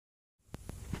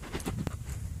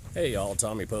Hey y'all,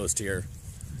 Tommy Post here.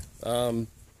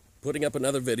 Putting up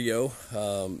another video.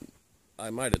 I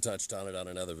might have touched on it on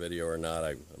another video or not.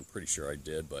 I'm pretty sure I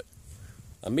did, but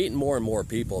I'm meeting more and more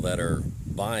people that are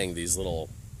buying these little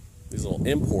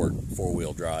import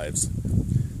four-wheel drives.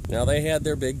 Now they had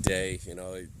their big day,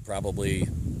 probably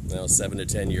 7 to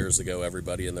 10 years ago.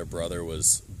 Everybody and their brother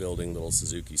was building little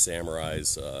Suzuki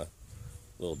Samurais,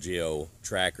 little Geo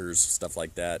trackers, stuff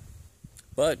like that.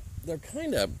 But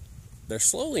they're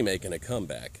slowly making a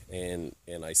comeback, and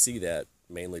I see that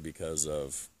mainly because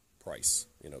of price.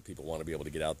 People want to be able to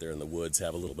get out there in the woods,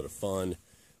 have a little bit of fun,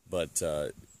 but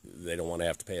they don't want to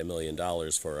have to pay $1 million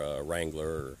for a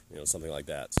Wrangler or something like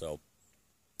that. So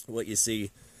what you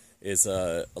see is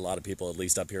a lot of people, at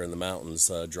least up here in the mountains,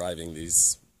 driving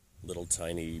these little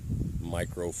tiny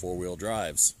micro four-wheel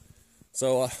drives.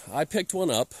 So I picked one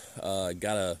up,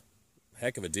 got a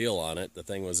heck of a deal on it. The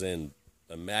thing was in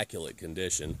immaculate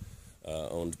condition.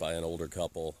 Owned by an older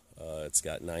couple. It's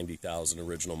got 90,000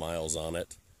 original miles on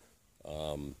it.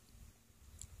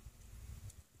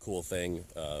 Cool thing,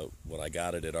 when I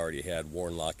got it, it already had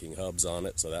worn locking hubs on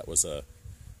it, so that was a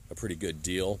pretty good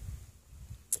deal.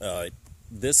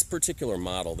 This particular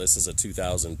model, this is a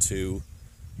 2002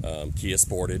 Kia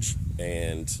Sportage,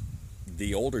 and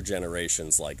the older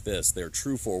generations like this, they're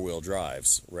true four-wheel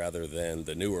drives rather than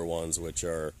the newer ones, which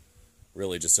are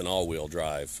really just an all-wheel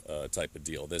drive type of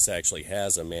deal. This actually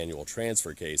has a manual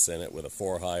transfer case in it with a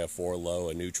 4 high, a 4 low,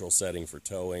 a neutral setting for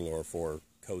towing or for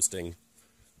coasting.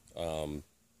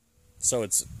 So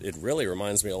it really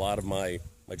reminds me a lot of my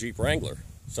Jeep Wrangler.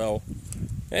 So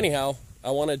anyhow,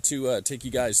 I wanted to take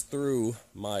you guys through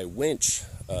my winch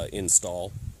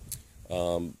install.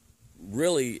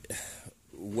 Really,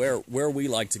 where we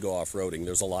like to go off-roading,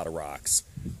 there's a lot of rocks.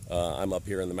 I'm up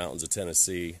here in the mountains of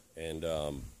Tennessee, and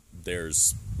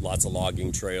there's lots of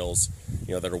logging trails,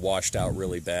 that are washed out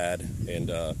really bad. And,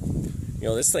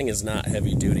 this thing is not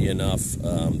heavy duty enough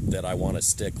that I want to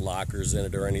stick lockers in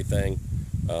it or anything,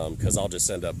 because I'll just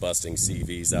end up busting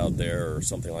CVs out there or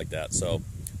something like that. So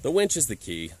the winch is the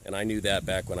key, and I knew that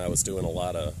back when I was doing a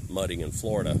lot of mudding in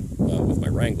Florida with my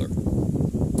Wrangler.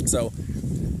 So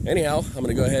anyhow, I'm going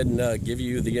to go ahead and give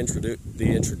you the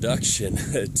introduction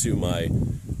to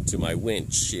my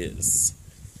winches.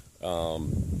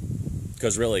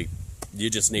 Because really,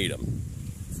 you just need them.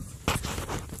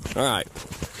 Alright,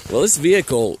 well, this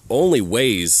vehicle only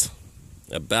weighs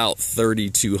about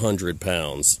 3,200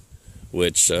 pounds,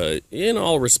 which in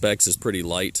all respects is pretty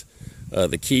light.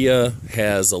 The Kia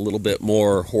has a little bit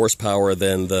more horsepower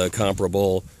than the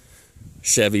comparable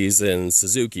Chevys and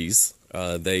Suzukis.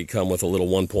 They come with a little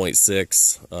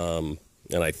 1.6,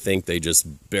 and I think they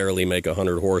just barely make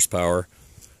 100 horsepower.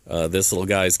 This little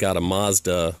guy's got a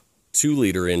Mazda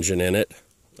 2-liter engine in it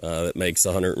that makes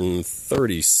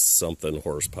 130 something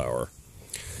horsepower.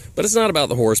 But it's not about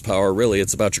the horsepower, really.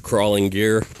 It's about your crawling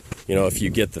gear. If you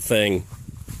get the thing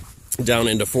down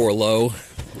into 4 low,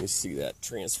 you see that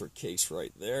transfer case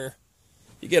right there.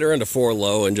 You get her into 4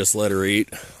 low and just let her eat,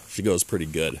 she goes pretty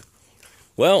good.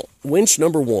 Well, winch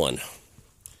number 1.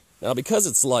 Now, because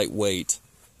it's lightweight,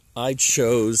 I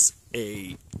chose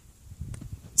a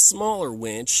smaller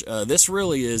winch. This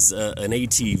really is an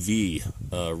ATV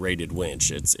rated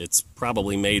winch. It's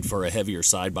probably made for a heavier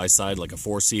side-by-side, like a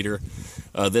 4-seater.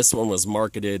 This one was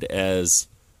marketed as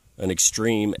an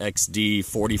Extreme XD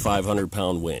 4,500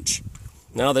 pound winch.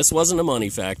 Now, this wasn't a money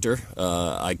factor.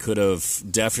 I could have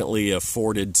definitely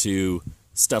afforded to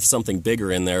stuff something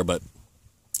bigger in there, but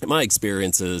my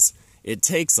experience is it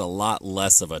takes a lot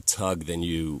less of a tug than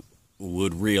you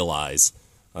would realize.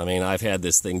 I mean, I've had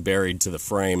this thing buried to the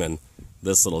frame, and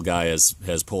this little guy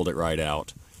has pulled it right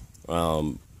out.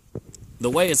 The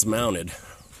way it's mounted,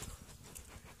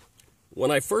 when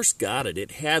I first got it,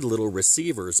 it had little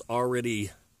receivers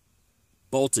already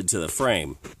bolted to the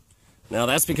frame. Now,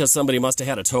 that's because somebody must have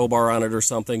had a tow bar on it or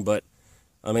something, but,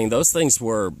 I mean, those things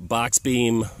were box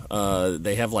beam.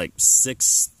 They have like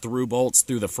 6 through bolts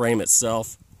through the frame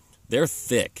itself. They're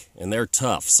thick, and they're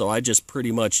tough, so I just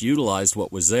pretty much utilized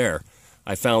what was there.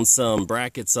 I found some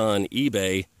brackets on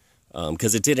eBay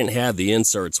because it didn't have the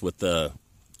inserts with the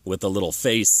little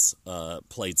face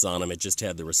plates on them. It just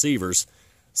had the receivers.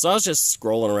 So I was just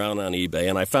scrolling around on eBay,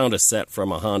 and I found a set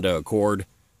from a Honda Accord,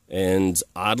 and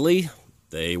oddly,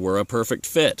 they were a perfect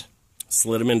fit.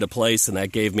 Slid them into place, and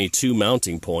that gave me 2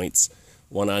 mounting points,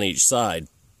 1 on each side.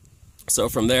 So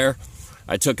from there,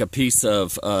 I took a piece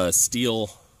of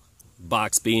steel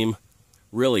box beam,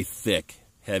 really thick,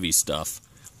 heavy stuff,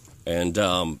 and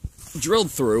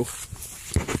drilled through.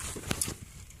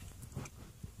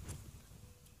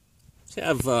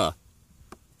 Have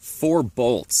 4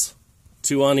 bolts,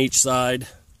 2 on each side,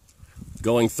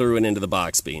 going through and into the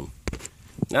box beam.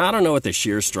 Now, I don't know what the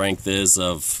shear strength is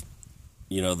of,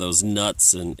 you know, those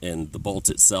nuts and the bolt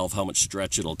itself, how much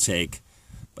stretch it'll take.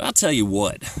 But I'll tell you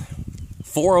what,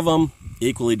 4 of them,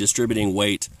 equally distributing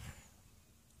weight,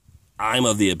 I'm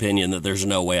of the opinion that there's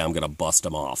no way I'm going to bust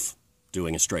them off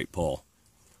doing a straight pull.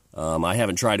 I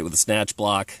haven't tried it with a snatch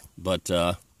block, but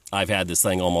I've had this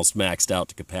thing almost maxed out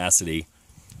to capacity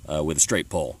with a straight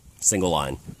pull, single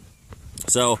line.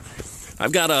 So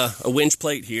I've got a winch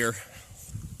plate here,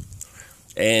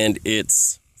 and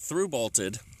it's through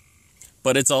bolted,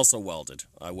 but it's also welded.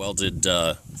 I welded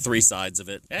 3 sides of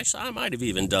it. Actually, I might have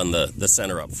even done the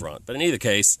center up front, but in either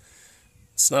case,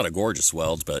 it's not a gorgeous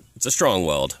weld, but it's a strong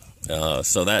weld.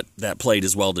 So that plate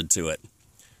is welded to it.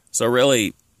 So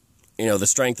really, you know, the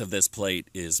strength of this plate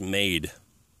is made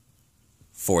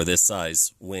for this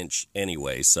size winch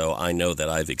anyway, so I know that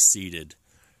I've exceeded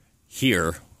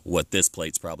here what this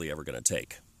plate's probably ever going to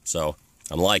take. So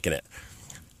I'm liking it.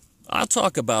 I'll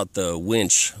talk about the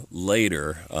winch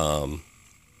later.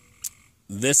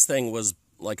 This thing was,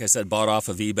 like I said, bought off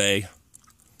of eBay,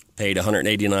 paid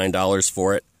 $189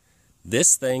 for it.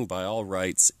 This thing, by all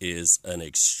rights, is an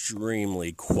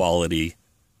extremely quality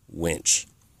winch.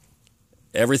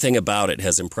 Everything about it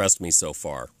has impressed me so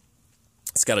far.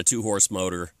 It's got a 2-horse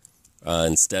motor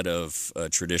instead of a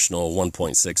traditional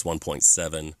 1.6,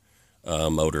 1.7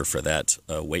 motor for that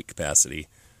weight capacity.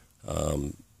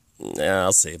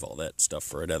 I'll save all that stuff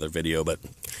for another video, but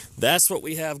that's what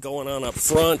we have going on up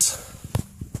front.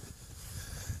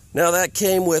 Now, that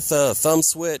came with a thumb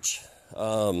switch.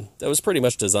 That was pretty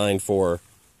much designed for,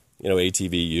 you know,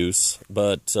 ATV use,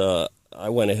 but I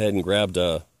went ahead and grabbed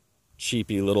a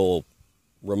cheapy little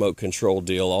remote control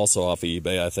deal also off of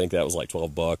eBay. I think that was like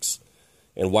 12 bucks,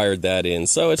 and wired that in.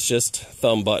 So it's just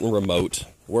thumb button remote.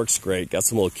 Works great. Got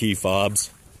some little key fobs.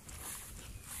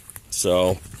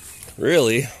 So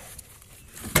really,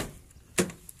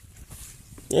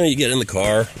 you know, you get in the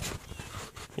car,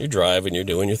 you're driving, you're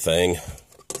doing your thing.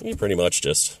 You pretty much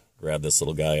just grab this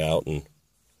little guy out and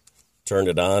turn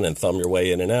it on and thumb your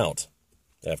way in and out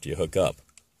after you hook up.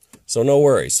 So no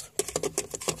worries.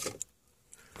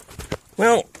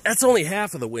 Well, that's only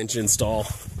half of the winch install.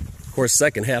 Of course,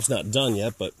 second half's not done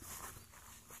yet, but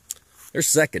there's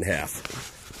second half.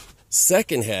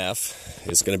 Second half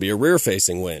is going to be a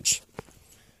rear-facing winch.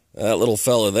 That little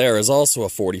fella there is also a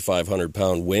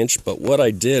 4,500-pound winch, but what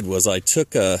I did was I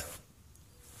took a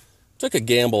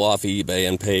gamble off of eBay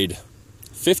and paid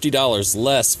 $50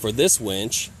 less for this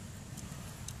winch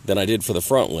than I did for the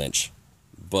front winch.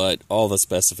 But all the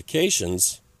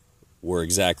specifications were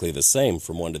exactly the same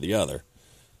from one to the other.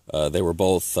 They were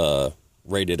both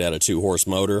rated at a 2-horse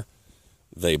motor.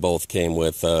 They both came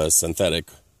with synthetic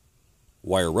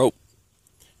wire rope.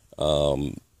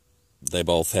 They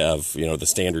both have, you know, the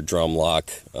standard drum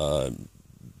lock.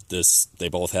 They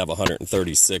both have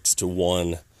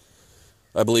 136-to-1.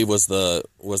 I believe was the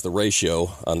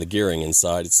ratio on the gearing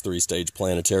inside. It's 3-stage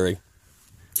planetary.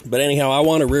 But anyhow, I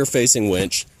want a rear-facing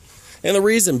winch, and the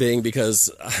reason being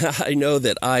because I know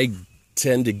that I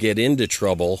tend to get into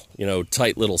trouble, you know,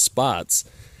 tight little spots,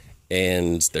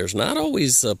 and there's not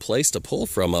always a place to pull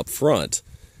from up front,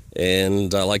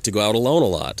 and I like to go out alone a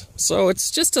lot. So it's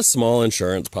just a small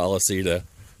insurance policy to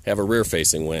have a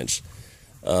rear-facing winch.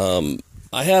 I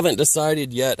haven't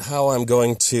decided yet how I'm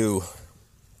going to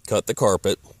cut the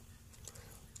carpet.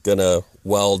 Gonna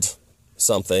weld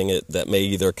something that may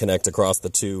either connect across the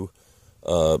 2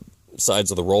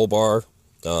 sides of the roll bar.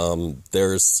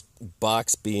 There's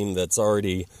box beam that's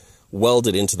already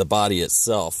welded into the body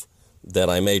itself that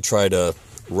I may try to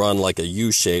run like a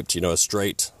U-shaped, you know, a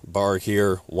straight bar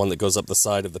here, one that goes up the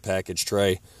side of the package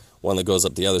tray, one that goes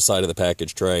up the other side of the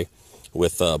package tray,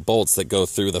 with bolts that go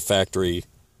through the factory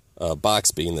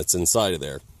box beam that's inside of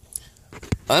there.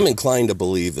 I'm inclined to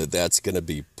believe that that's going to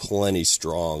be plenty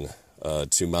strong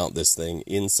to mount this thing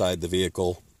inside the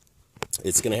vehicle.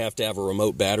 It's going to have a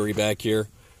remote battery back here.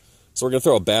 So we're going to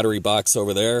throw a battery box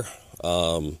over there.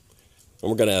 And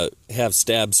we're going to have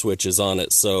stab switches on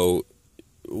it, so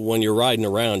when you're riding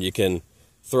around, you can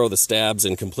throw the stabs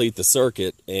and complete the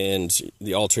circuit, and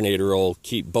the alternator will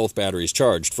keep both batteries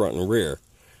charged, front and rear.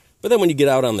 But then when you get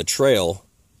out on the trail,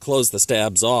 close the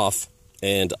stabs off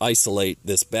and isolate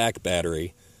this back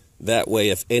battery. That way,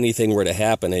 if anything were to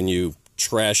happen and you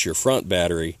trash your front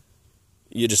battery,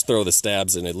 you just throw the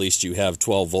stabs and at least you have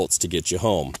 12 volts to get you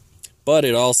home. But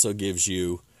it also gives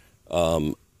you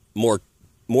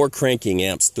more cranking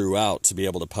amps throughout to be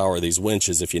able to power these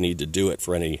winches if you need to do it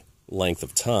for any length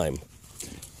of time.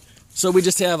 So we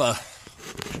just have a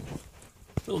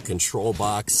little control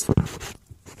box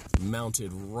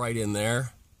mounted right in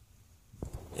there.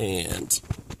 And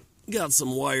got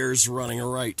some wires running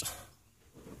right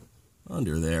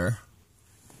under there,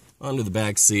 under the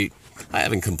back seat. I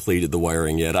haven't completed the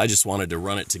wiring yet. I just wanted to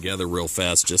run it together real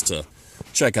fast just to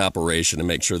check operation and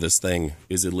make sure this thing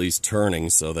is at least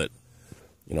turning so that,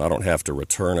 you know, I don't have to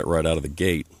return it right out of the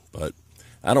gate. But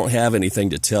I don't have anything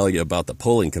to tell you about the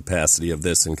pulling capacity of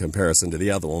this in comparison to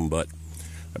the other one, but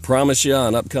I promise you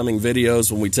on upcoming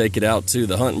videos when we take it out to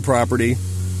the hunting property,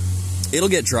 it'll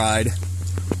get tried.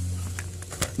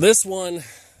 This one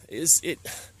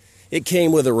it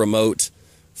came with a remote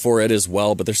for it as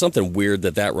well, but there's something weird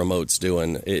that remote's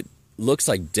doing. It looks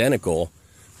identical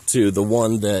to the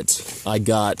one that I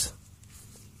got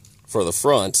for the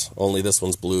front, only this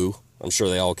one's blue. I'm sure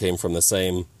they all came from the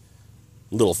same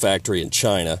little factory in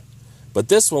China. But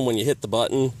this one, when you hit the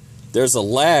button, there's a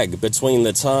lag between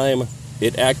the time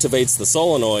it activates the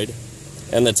solenoid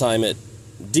and the time it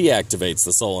deactivates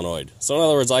the solenoid. So in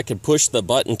other words, I could push the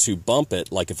button to bump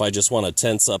it, like if I just want to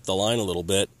tense up the line a little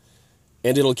bit,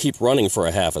 and it'll keep running for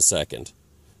a half a second.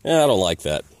 I don't like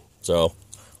that. So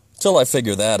until I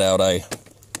figure that out, I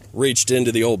reached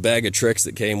into the old bag of tricks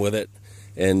that came with it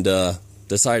and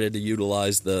decided to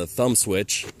utilize the thumb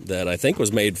switch that I think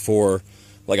was made for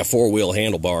like a 4-wheel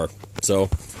handlebar. So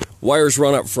wires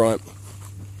run up front.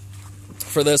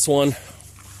 For this one,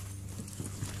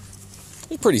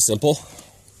 it's pretty simple.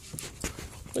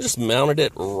 I just mounted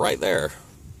it right there.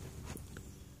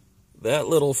 That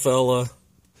little fella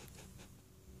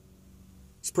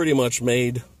is pretty much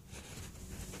made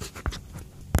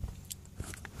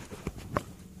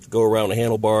to go around a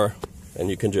handlebar, and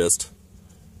you can just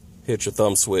hit your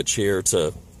thumb switch here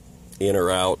to in or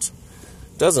out.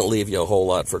 Doesn't leave you a whole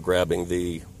lot for grabbing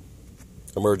the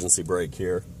emergency brake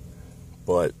here,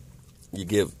 but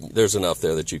there's enough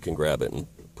there that you can grab it and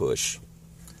push.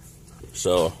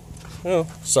 So,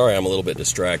 sorry I'm a little bit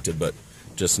distracted, but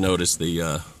just noticed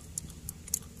the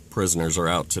prisoners are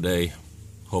out today,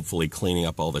 hopefully cleaning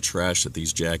up all the trash that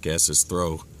these jackasses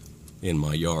throw in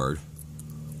my yard.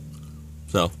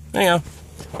 So, anyhow,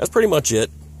 that's pretty much it.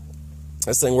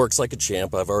 This thing works like a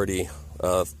champ. I've already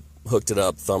hooked it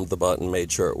up, thumbed the button,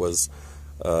 made sure it was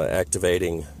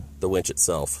activating the winch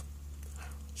itself.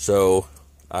 So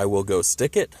I will go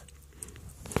stick it,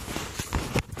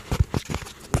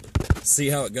 see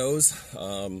how it goes.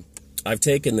 I've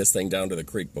taken this thing down to the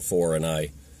creek before, and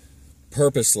I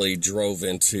purposely drove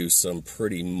into some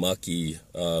pretty mucky,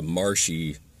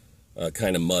 marshy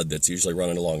kind of mud that's usually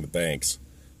running along the banks.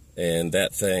 And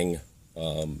that thing,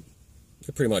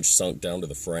 it pretty much sunk down to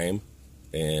the frame,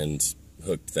 and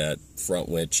hooked that front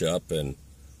winch up and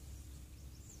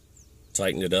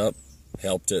tightened it up,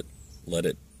 helped it, let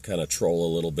it kind of troll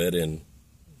a little bit in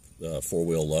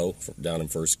 4-wheel low down in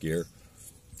first gear,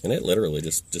 and it literally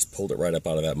just pulled it right up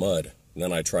out of that mud. And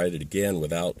then I tried it again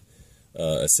without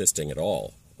assisting at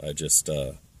all. I just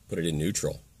put it in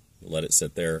neutral, let it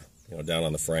sit there, down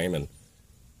on the frame, and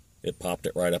it popped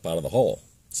it right up out of the hole.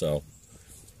 So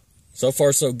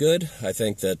far so good. I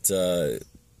think that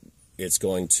it's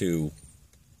going to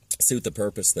suit the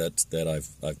purpose that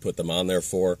I've put them on there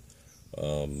for.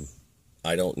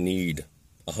 I don't need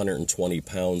 120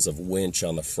 pounds of winch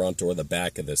on the front or the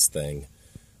back of this thing,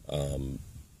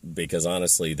 because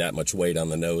honestly, that much weight on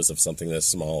the nose of something this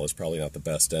small is probably not the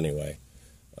best anyway.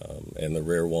 And the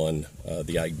rear one,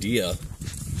 the idea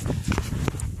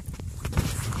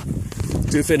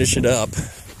to finish it up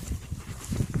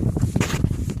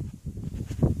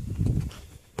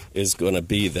is going to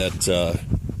be that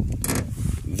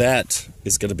that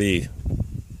is going to be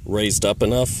raised up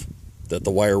enough that the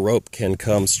wire rope can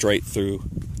come straight through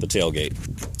the tailgate.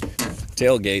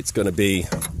 Tailgate's going to be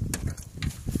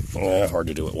hard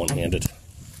to do it one-handed.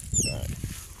 All right.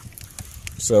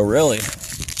 So really,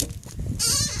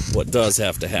 what does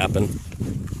have to happen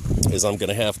is I'm going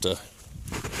to have to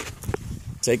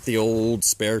take the old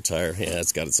spare tire. Yeah,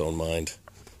 it's got its own mind.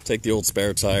 Take the old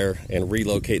spare tire and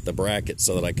relocate the bracket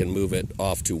so that I can move it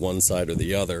off to one side or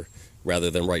the other rather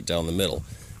than right down the middle,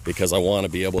 because I want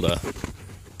to be able to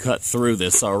cut through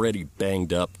this already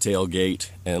banged up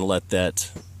tailgate and let that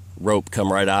rope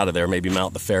come right out of there, maybe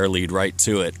mount the fair lead right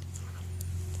to it.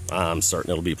 I'm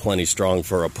certain it'll be plenty strong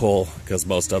for a pull, because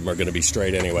most of them are going to be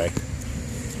straight anyway.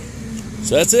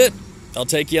 So that's it. I'll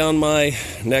take you on my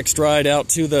next ride out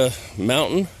to the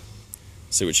mountain,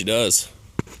 see what she does.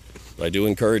 But I do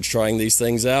encourage trying these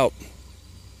things out.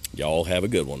 Y'all have a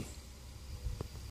good one.